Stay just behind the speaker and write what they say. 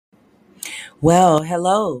Well,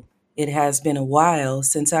 hello. It has been a while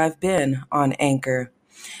since I've been on Anchor.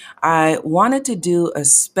 I wanted to do a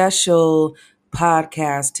special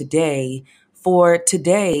podcast today, for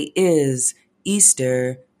today is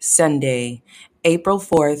Easter Sunday, April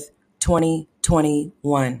 4th,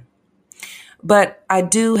 2021. But I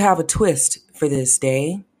do have a twist for this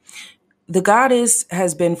day. The goddess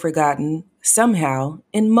has been forgotten somehow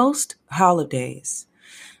in most holidays.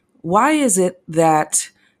 Why is it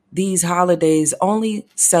that these holidays only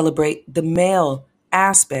celebrate the male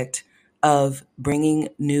aspect of bringing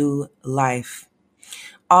new life?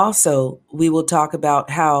 Also, we will talk about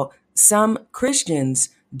how some Christians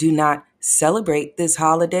do not celebrate this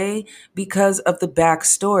holiday because of the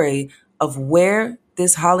backstory of where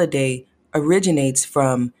this holiday originates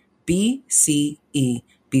from BCE,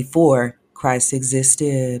 before Christ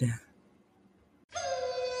existed.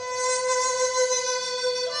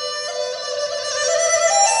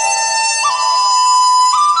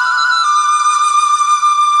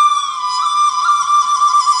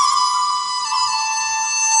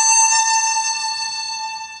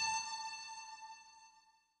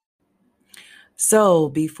 So,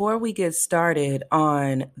 before we get started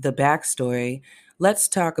on the backstory, let's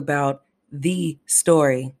talk about the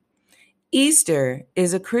story. Easter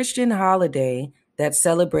is a Christian holiday that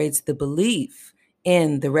celebrates the belief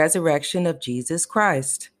in the resurrection of Jesus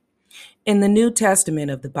Christ. In the New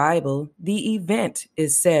Testament of the Bible, the event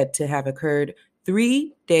is said to have occurred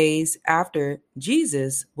 3 days after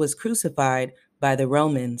Jesus was crucified by the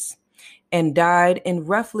Romans and died in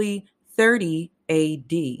roughly 30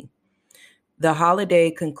 AD. The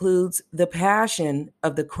holiday concludes the Passion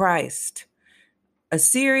of the Christ, a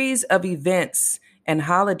series of events and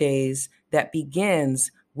holidays that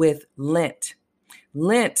begins with Lent.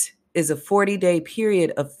 Lent is a 40-day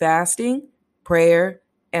period of fasting, prayer,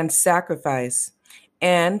 and sacrifice,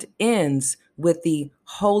 and ends with the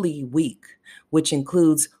Holy Week, which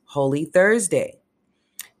includes Holy Thursday,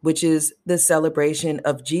 which is the celebration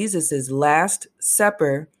of Jesus's Last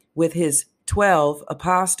Supper with his 12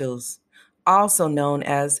 apostles, also known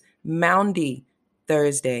as Maundy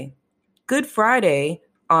Thursday. Good Friday,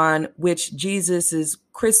 on which Jesus's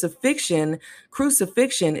crucifixion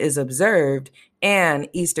is observed, and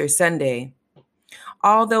Easter Sunday.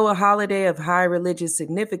 Although a holiday of high religious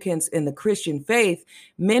significance in the Christian faith,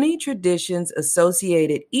 many traditions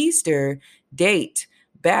associated Easter date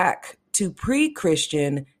back to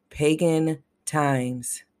pre-Christian pagan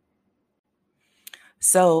times.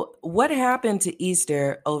 So, what happened to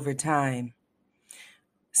Easter over time?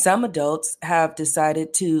 Some adults have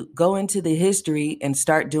decided to go into the history and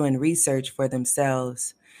start doing research for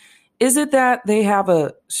themselves. Is it that they have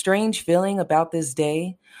a strange feeling about this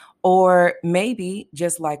day? Or maybe,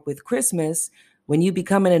 just like with Christmas, when you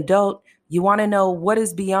become an adult, you want to know what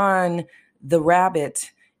is beyond the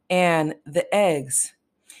rabbit and the eggs.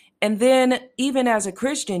 And then, even as a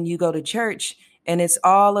Christian, you go to church and it's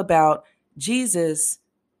all about Jesus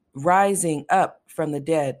rising up from the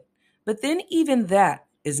dead. But then, even that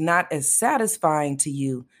is not as satisfying to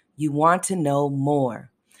you. You want to know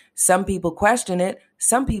more. Some people question it,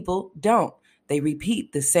 some people don't. They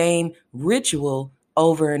repeat the same ritual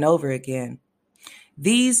over and over again.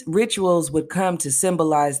 These rituals would come to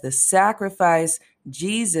symbolize the sacrifice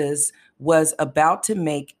Jesus was about to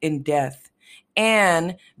make in death,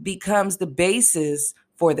 and becomes the basis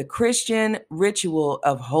for the Christian ritual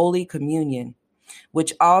of Holy Communion,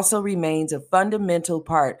 which also remains a fundamental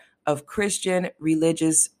part of Christian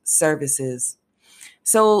religious services.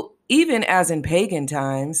 So even as in pagan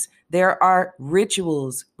times, there are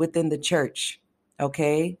rituals within the church.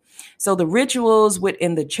 Okay. So the rituals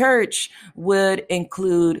within the church would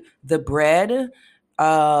include the bread,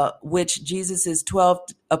 which Jesus's 12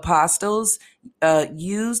 apostles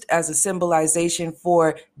used as a symbolization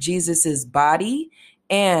for Jesus's body,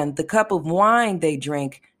 and the cup of wine they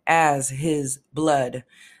drank as his blood.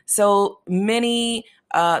 So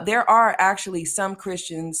there are actually some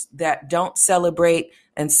Christians that don't celebrate,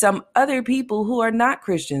 and some other people who are not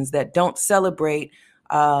Christians that don't celebrate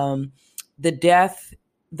the death,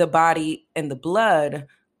 the body, and the blood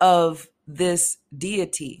of this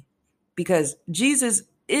deity, because Jesus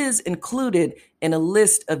is included in a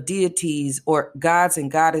list of deities or gods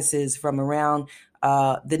and goddesses from around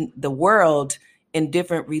the world in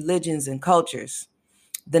different religions and cultures.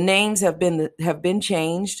 The names have been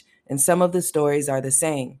changed, and some of the stories are the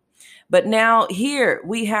same. But now here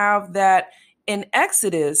we have that in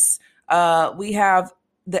Exodus, we have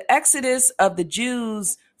the exodus of the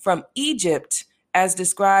Jews from Egypt, as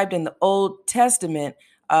described in the Old Testament,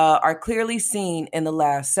 are clearly seen in the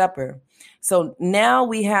Last Supper. So now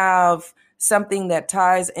we have something that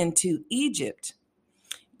ties into Egypt.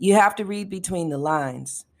 You have to read between the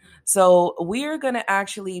lines. So we're going to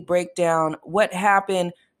actually break down what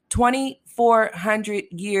happened 2,400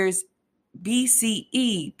 years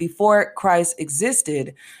BCE, before Christ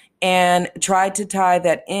existed, and tried to tie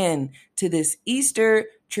that in to this Easter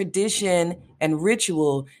tradition and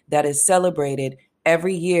ritual that is celebrated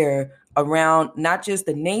every year around not just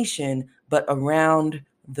the nation, but around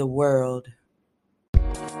the world.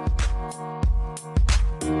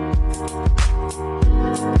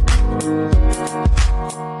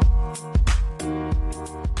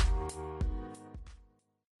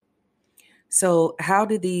 So, how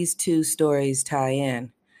do these two stories tie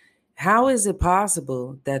in? How is it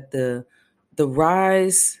possible that the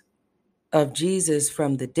rise of Jesus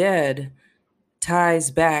from the dead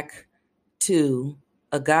ties back to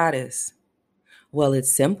a goddess? Well,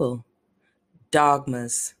 it's simple.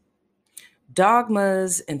 Dogmas.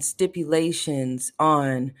 Dogmas and stipulations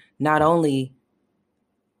on not only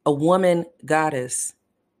a woman goddess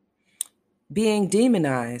being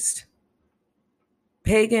demonized,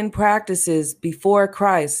 pagan practices before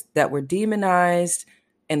Christ that were demonized,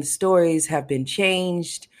 and stories have been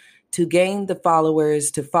changed to gain the followers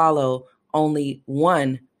to follow only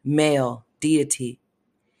one male deity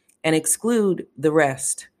and exclude the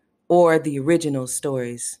rest or the original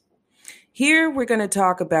stories. Here we're going to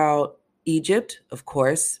talk about Egypt, of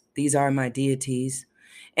course. These are my deities.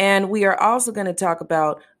 And we are also going to talk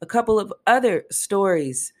about a couple of other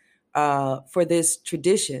stories for this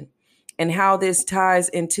tradition and how this ties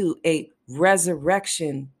into a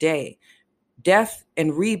resurrection day, death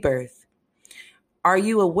and rebirth. Are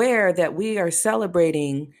you aware that we are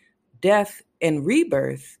celebrating death and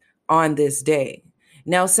rebirth on this day?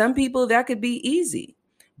 Now, some people that could be easy,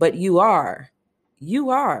 but you are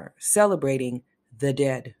celebrating the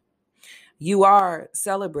dead. You are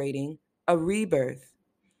celebrating a rebirth.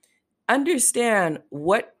 Understand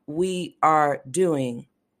what we are doing.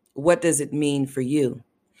 What does it mean for you?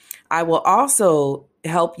 I will also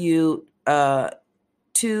help you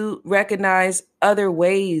to recognize other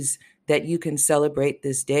ways that you can celebrate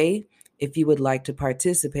this day if you would like to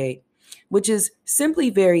participate, which is simply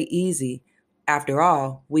very easy. After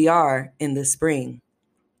all, we are in the spring.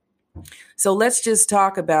 So let's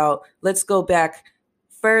go back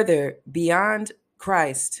further beyond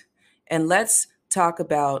Christ, and let's talk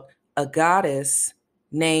about a goddess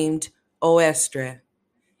named Oestre,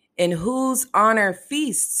 in whose honor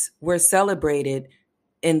feasts were celebrated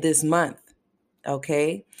in this month.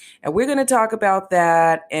 Okay. And we're going to talk about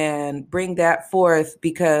that and bring that forth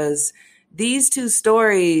because these two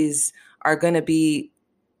stories are going to be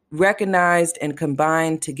recognized and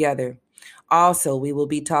combined together. Also, we will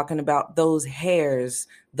be talking about those hares,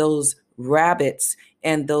 those rabbits,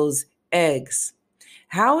 and those eggs.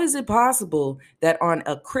 How is it possible that on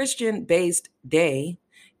a Christian-based day,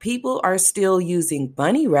 people are still using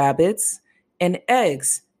bunny rabbits and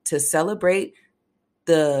eggs to celebrate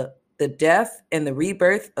the death and the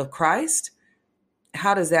rebirth of Christ?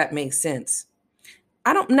 How does that make sense?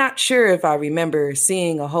 I'm not sure if I remember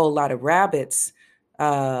seeing a whole lot of rabbits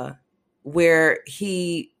where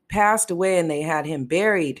he passed away and they had him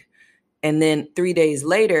buried, and then 3 days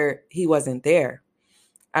later, he wasn't there.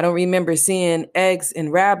 I don't remember seeing eggs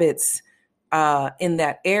and rabbits in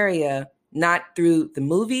that area, not through the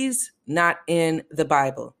movies, not in the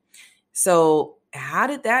Bible. So how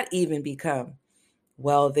did that even become?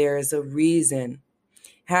 Well, there's a reason.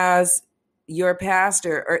 Has your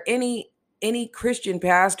pastor or any Christian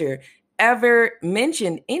pastor ever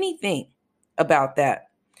mentioned anything about that?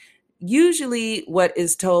 Usually what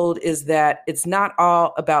is told is that it's not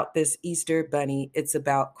all about this Easter bunny, it's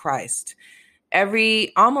about Christ.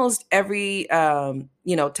 Almost every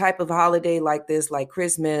type of holiday like this, like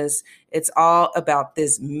Christmas, it's all about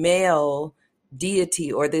this male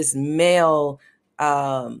deity or this male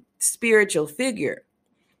spiritual figure.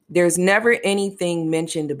 There's never anything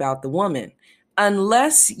mentioned about the woman,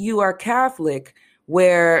 unless you are Catholic,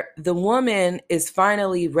 where the woman is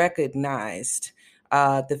finally recognized,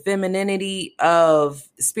 the femininity of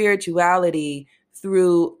spirituality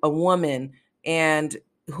through a woman, and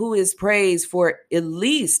who is praised for at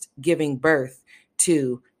least giving birth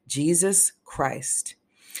to Jesus Christ.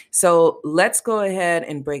 So let's go ahead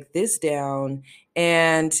and break this down.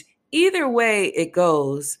 And either way it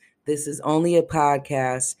goes, this is only a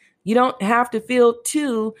podcast. You don't have to feel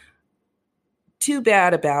too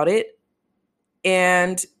bad about it,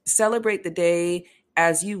 and celebrate the day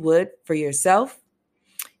as you would for yourself.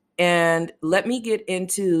 And let me get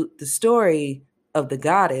into the story of the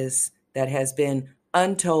goddess that has been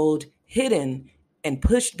untold, hidden, and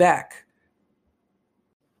pushed back.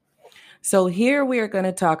 So here we are going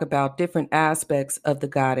to talk about different aspects of the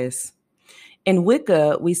goddess. In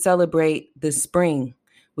Wicca, we celebrate the spring.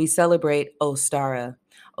 We celebrate Ostara.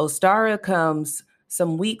 Ostara comes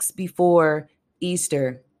some weeks before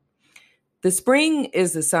Easter. The spring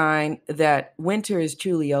is a sign that winter is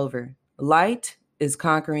truly over. Light is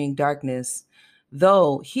conquering darkness,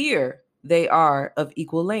 though here they are of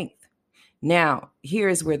equal length. Now, here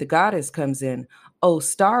is where the goddess comes in.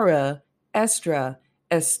 Ostara, Estra,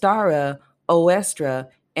 Estara, Oestra,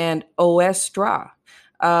 and Oestra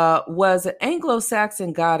was an Anglo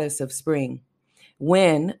Saxon goddess of spring.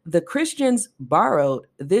 When the Christians borrowed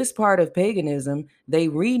this part of paganism, they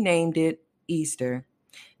renamed it Easter.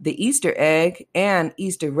 The Easter egg and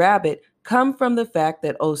Easter rabbit come from the fact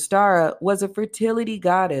that Ostara was a fertility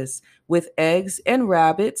goddess with eggs and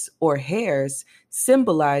rabbits or hares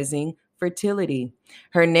symbolizing fertility.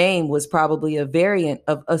 Her name was probably a variant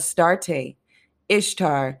of Astarte,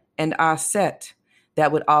 Ishtar, and Aset.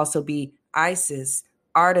 That would also be Isis,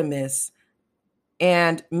 Artemis,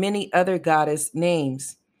 and many other goddess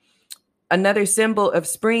names. Another symbol of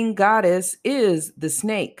spring goddess is the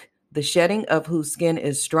snake, the shedding of whose skin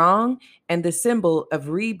is strong, and the symbol of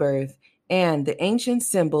rebirth, and the ancient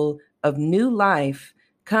symbol of new life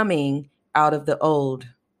coming out of the old.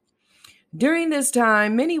 During this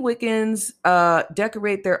time, many Wiccans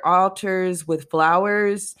decorate their altars with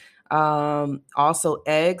flowers, also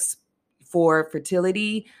eggs for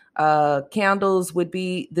fertility. Candles would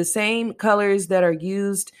be the same colors that are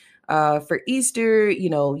used for Easter,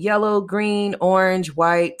 yellow, green, orange,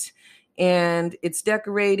 white, and it's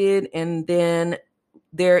decorated. And then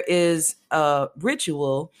there is a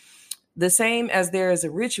ritual, the same as there is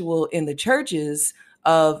a ritual in the churches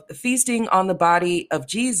of feasting on the body of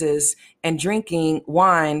Jesus and drinking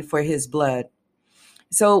wine for his blood.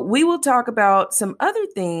 So we will talk about some other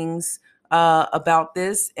things about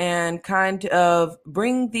this and kind of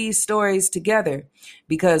bring these stories together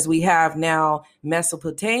because we have now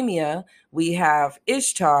Mesopotamia, we have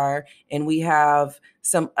Ishtar, and we have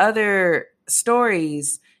some other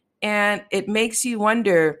stories. And it makes you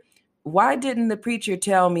wonder, why didn't the preacher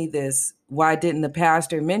tell me this? Why didn't the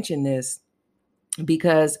pastor mention this?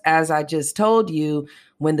 Because as I just told you,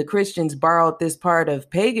 when the Christians borrowed this part of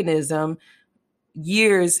paganism,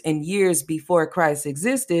 years and years before Christ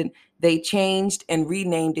existed, they changed and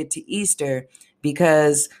renamed it to Easter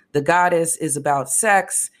because the goddess is about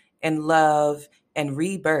sex and love and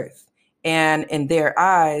rebirth. And in their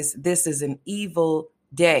eyes, this is an evil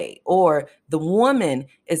day, or the woman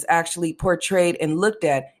is actually portrayed and looked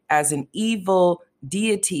at as an evil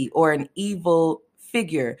deity or an evil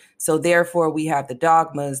figure. So therefore, we have the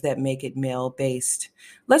dogmas that make it male based.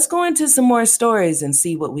 Let's go into some more stories and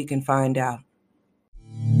see what we can find out.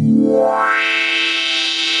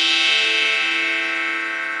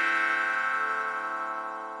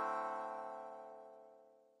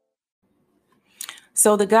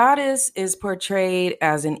 So the goddess is portrayed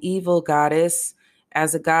as an evil goddess,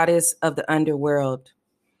 as a goddess of the underworld.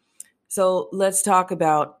 So let's talk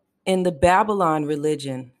about in the Babylon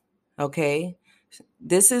religion, okay?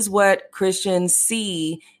 This is what Christians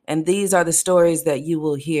see, and these are the stories that you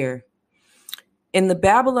will hear. In the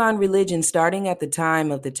Babylon religion, starting at the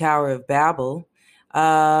time of the Tower of Babel,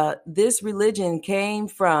 this religion came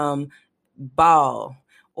from Baal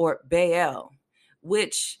or Baal,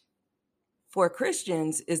 which for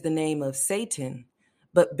Christians is the name of Satan.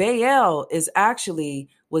 But Baal was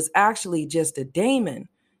actually just a demon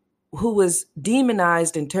who was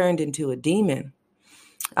demonized and turned into a demon.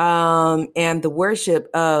 And the worship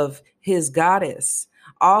of his goddess,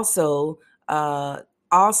 also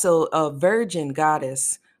a virgin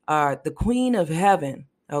goddess, the queen of heaven.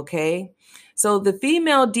 Okay. So the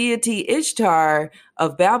female deity Ishtar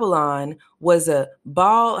of Babylon was a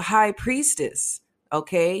Baal high priestess.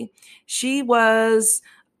 Okay. She was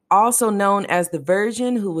also known as the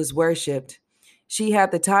virgin who was worshipped. She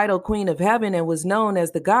had the title Queen of Heaven and was known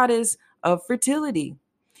as the goddess of fertility.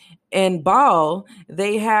 In Baal,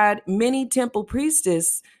 they had many temple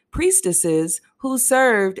priestesses who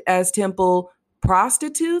served as temple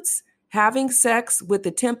prostitutes. Having sex with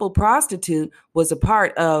the temple prostitute was a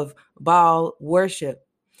part of Baal worship.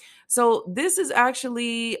 So this is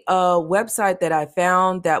actually a website that I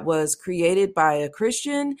found that was created by a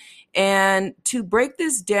Christian. And to break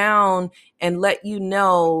this down and let you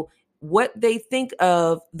know what they think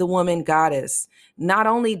of the woman goddess, not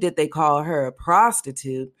only did they call her a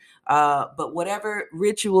prostitute, but whatever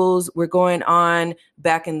rituals were going on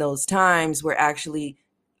back in those times were actually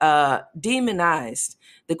demonized.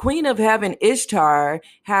 The Queen of Heaven, Ishtar,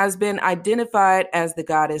 has been identified as the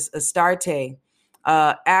goddess Astarte,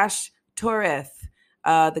 Ashtoreth,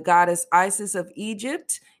 the goddess Isis of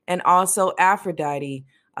Egypt, and also Aphrodite,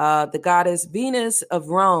 the goddess Venus of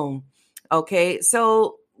Rome. Okay,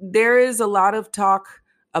 so there is a lot of talk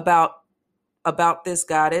about this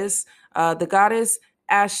goddess. The goddess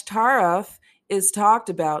Ashtaroth is talked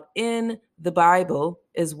about in the Bible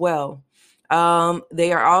as well.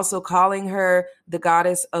 They are also calling her the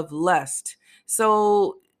goddess of lust.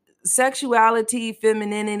 So sexuality,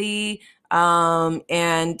 femininity,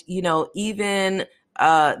 and even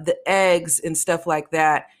the eggs and stuff like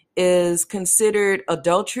that is considered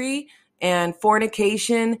adultery and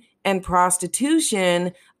fornication and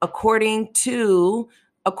prostitution according to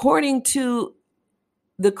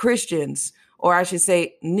the Christians, or I should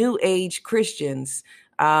say New Age Christians.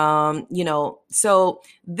 So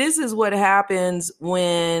this is what happens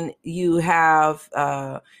when you have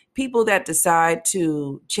people that decide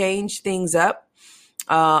to change things up.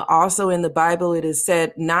 Also in the Bible, it is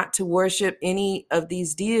said not to worship any of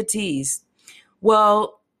these deities.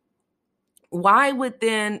 Well, why would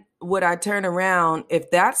I turn around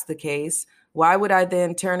if that's the case? Why would I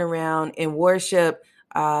then turn around and worship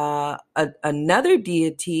another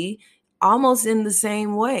deity almost in the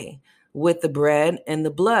same way with the bread and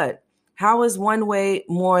the blood? How is one way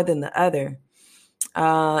more than the other?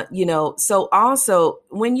 So also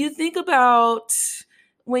when you think about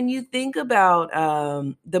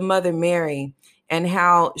the Mother Mary and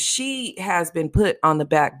how she has been put on the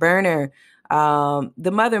back burner,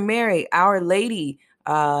 the Mother Mary, Our Lady,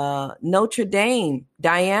 Notre Dame,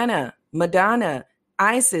 Diana, Madonna,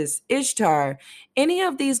 Isis, Ishtar, any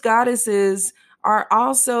of these goddesses are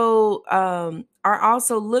also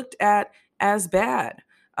looked at as bad.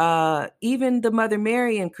 Even the Mother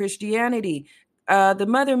Mary in Christianity, the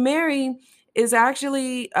Mother Mary is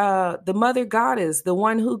actually the mother goddess, the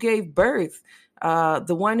one who gave birth,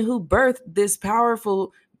 the one who birthed this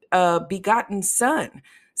powerful begotten son.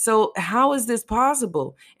 So how is this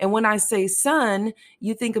possible? And when I say son,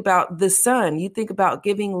 you think about the sun, you think about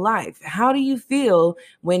giving life. How do you feel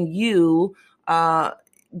when you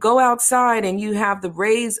go outside and you have the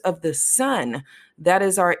rays of the sun? That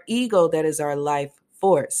is our ego, that is our life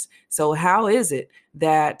force. So how is it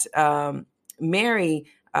that Mary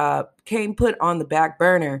came put on the back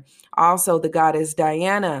burner? Also, the goddess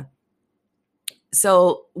Diana.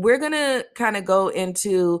 So we're going to kind of go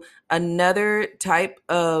into another type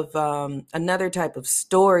of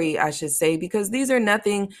story, I should say, because these are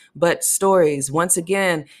nothing but stories. Once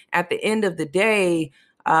again, at the end of the day,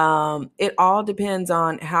 it all depends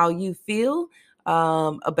on how you feel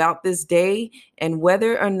about this day and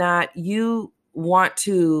whether or not you want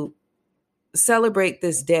to celebrate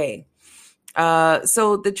this day.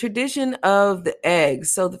 So the tradition of the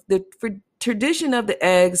eggs. So the tradition of the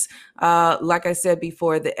eggs, like I said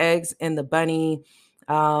before, the eggs and the bunny.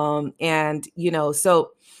 So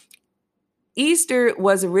Easter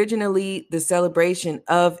was originally the celebration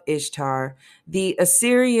of Ishtar, the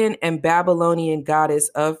Assyrian and Babylonian goddess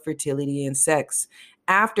of fertility and sex.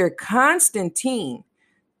 After Constantine,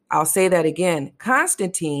 I'll say that again,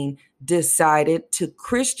 Constantine decided to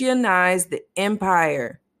Christianize the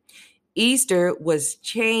empire. Easter was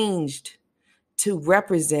changed to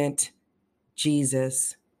represent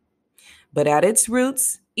Jesus. But at its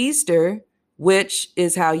roots, Easter, which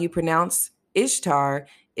is how you pronounce Ishtar,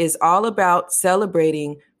 is all about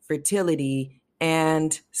celebrating fertility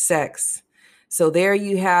and sex. So there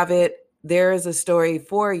you have it. There is a story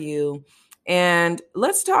for you. And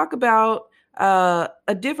let's talk about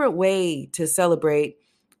a different way to celebrate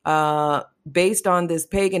based on this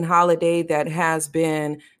pagan holiday that has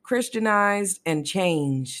been Christianized and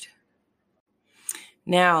changed.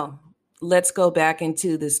 Now, let's go back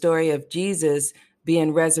into the story of Jesus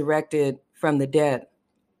being resurrected from the dead.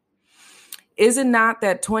 Is it not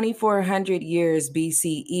that 2,400 years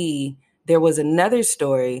BCE, there was another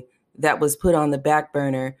story that was put on the back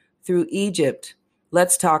burner through Egypt?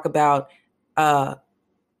 Let's talk about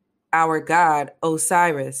our God,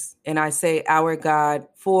 Osiris. And I say our God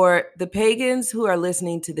for the pagans who are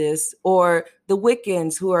listening to this, or the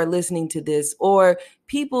Wiccans who are listening to this, or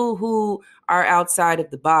people who are outside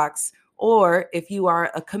of the box, or if you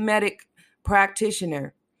are a Kemetic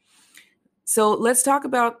practitioner. So let's talk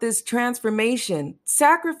about this transformation,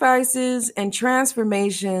 sacrifices and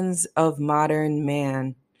transformations of modern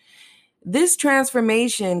man. This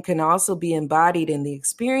transformation can also be embodied in the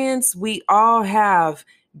experience we all have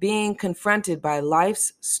being confronted by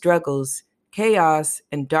life's struggles, chaos,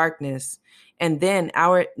 and darkness, and then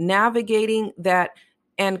our navigating that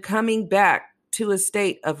and coming back to a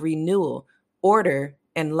state of renewal, order,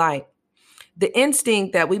 and light. The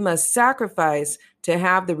instinct that we must sacrifice to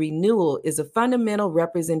have the renewal is a fundamental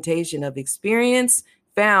representation of experience,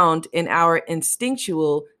 found in our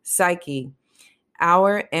instinctual psyche.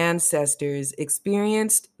 Our ancestors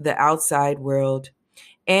experienced the outside world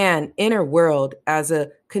and inner world as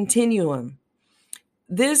a continuum.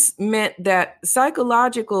 This meant that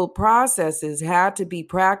psychological processes had to be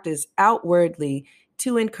practiced outwardly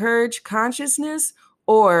to encourage consciousness,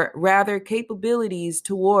 or rather capabilities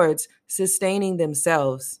towards sustaining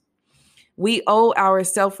themselves. We owe our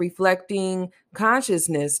self reflecting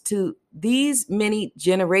consciousness to these many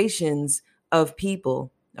generations of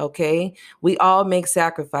people. Okay. We all make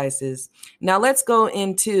sacrifices. Now let's go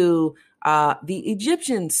into the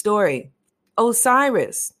Egyptian story.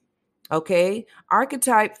 Osiris, okay,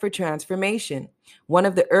 archetype for transformation. One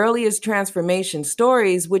of the earliest transformation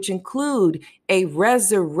stories, which include a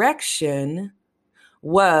resurrection,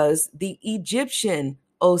 was the Egyptian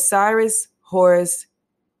Osiris Horus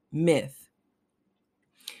myth.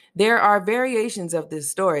 There are variations of this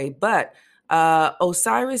story, but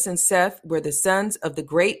Osiris and Seth were the sons of the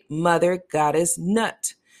great mother goddess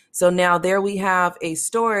Nut. So now there we have a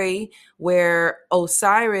story where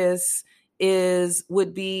Osiris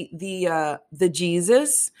would be the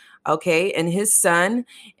Jesus, okay, and his son.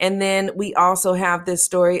 And then we also have this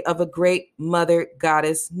story of a great mother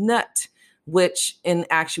goddess Nut, which in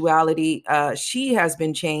actuality she has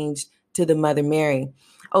been changed to the Mother Mary.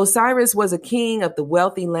 Osiris was a king of the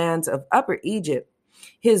wealthy lands of Upper Egypt.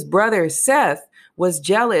 His brother Seth was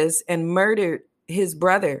jealous and murdered his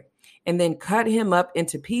brother, and then cut him up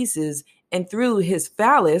into pieces and threw his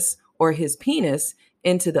phallus, or his penis,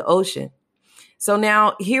 into the ocean. So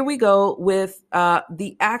now here we go with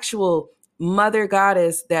the actual mother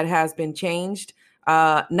goddess that has been changed,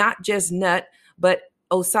 not just Nut, but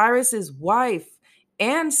Osiris's wife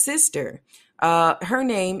and sister. Her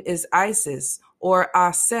name is Isis, or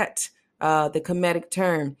Aset, the Kemetic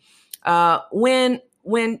term.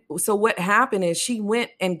 So what happened is she went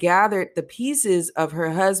and gathered the pieces of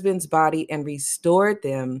her husband's body and restored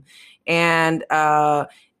them, and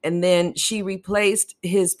then she replaced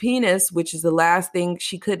his penis, which is the last thing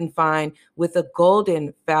she couldn't find, with a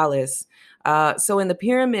golden phallus. So in the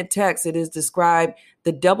pyramid text, it is described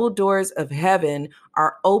the double doors of heaven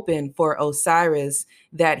are open for Osiris,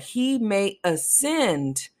 that he may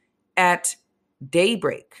ascend at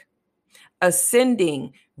daybreak.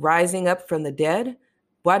 Ascending, rising up from the dead.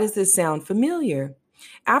 Why does this sound familiar?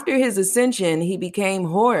 After his ascension, he became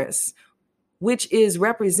Horus, which is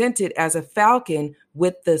represented as a falcon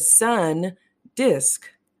with the sun disk.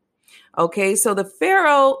 Okay, so the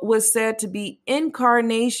pharaoh was said to be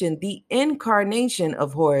the incarnation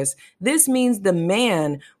of Horus. This means the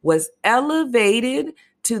man was elevated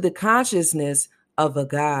to the consciousness of a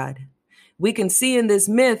god. We can see in this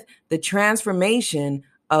myth the transformation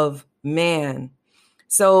of man.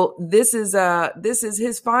 So this is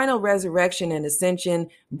his final resurrection and ascension,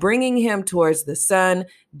 bringing him towards the sun,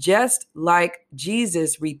 just like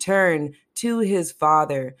Jesus returned to his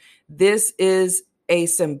Father. This is a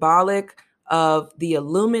symbolic of the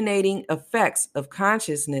illuminating effects of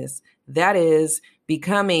consciousness, that is,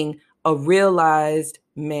 becoming a realized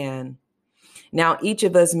man. Now, each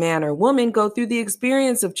of us, man or woman, go through the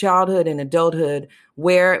experience of childhood and adulthood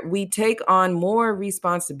where we take on more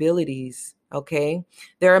responsibilities. Okay.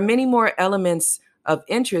 There are many more elements of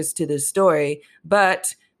interest to this story,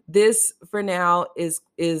 but this for now is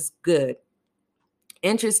good.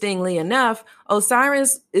 Interestingly enough,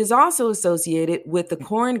 Osiris is also associated with the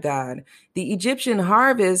corn god. The Egyptian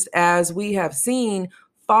harvest, as we have seen,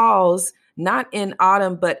 falls not in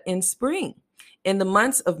autumn, but in spring, in the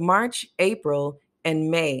months of March, April, and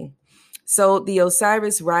May. So the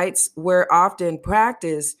Osiris rites were often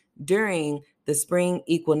practiced during the spring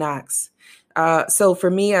equinox. So for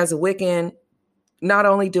me as a Wiccan, not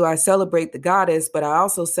only do I celebrate the goddess, but I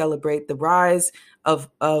also celebrate the rise of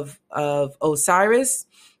Osiris.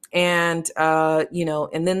 And,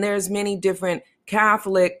 and then there's many different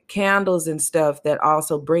Catholic candles and stuff that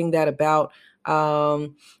also bring that about.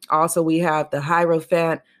 Also, we have the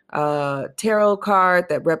Hierophant tarot card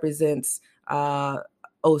that represents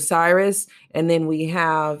Osiris. And then we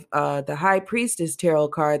have the High Priestess tarot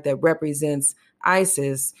card that represents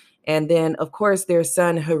Isis. And then, of course, their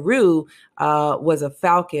son Heru was a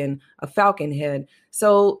falcon head.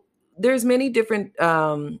 So there's many different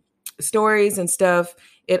stories and stuff.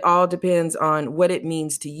 It all depends on what it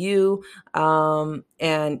means to you. So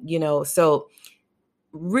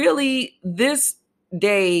really this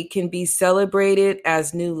day can be celebrated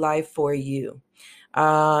as new life for you.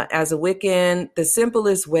 As a Wiccan, the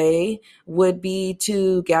simplest way would be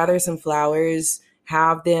to gather some flowers,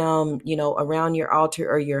 have them, around your altar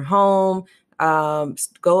or your home,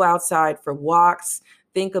 go outside for walks,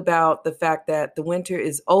 think about the fact that the winter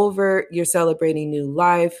is over, you're celebrating new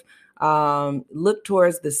life. Look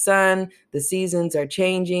towards the sun. The seasons are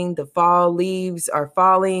changing. The fall leaves are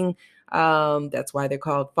falling. That's why they're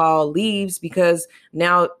called fall leaves, because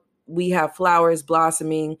now we have flowers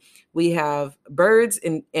blossoming. We have birds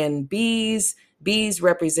and bees. Bees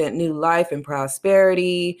represent new life and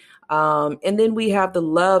prosperity. And then we have the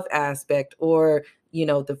love aspect, or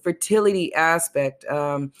the fertility aspect.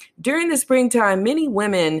 During the springtime, many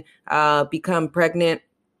women become pregnant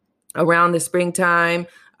around the springtime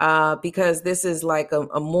because this is like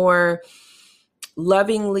a more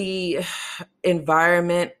lovingly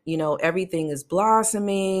environment. Everything is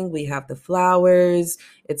blossoming. We have the flowers.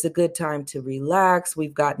 It's a good time to relax.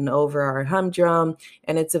 We've gotten over our humdrum,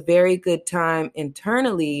 and it's a very good time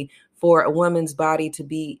internally for a woman's body to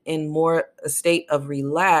be in more a state of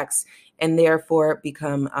relax, and therefore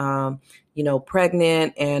become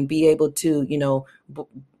pregnant and be able to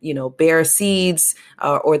bear seeds,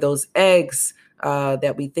 or those eggs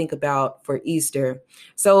that we think about for Easter.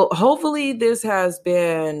 So hopefully this has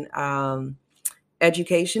been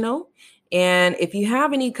educational. And if you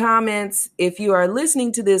have any comments, if you are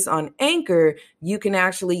listening to this on Anchor, you can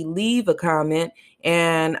actually leave a comment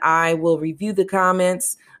and I will review the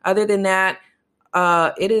comments. Other than that,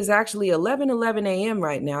 it is actually 11:11 a.m.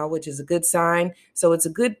 right now, which is a good sign. So it's a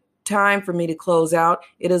good time for me to close out.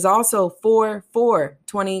 It is also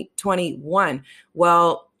 4/4/2021.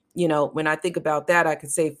 Well, when I think about that, I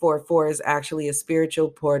could say 4/4 is actually a spiritual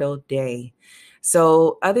portal day.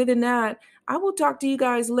 So other than that, I will talk to you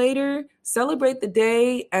guys later. Celebrate the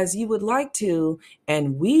day as you would like to,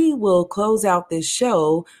 and we will close out this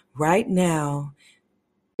show right now.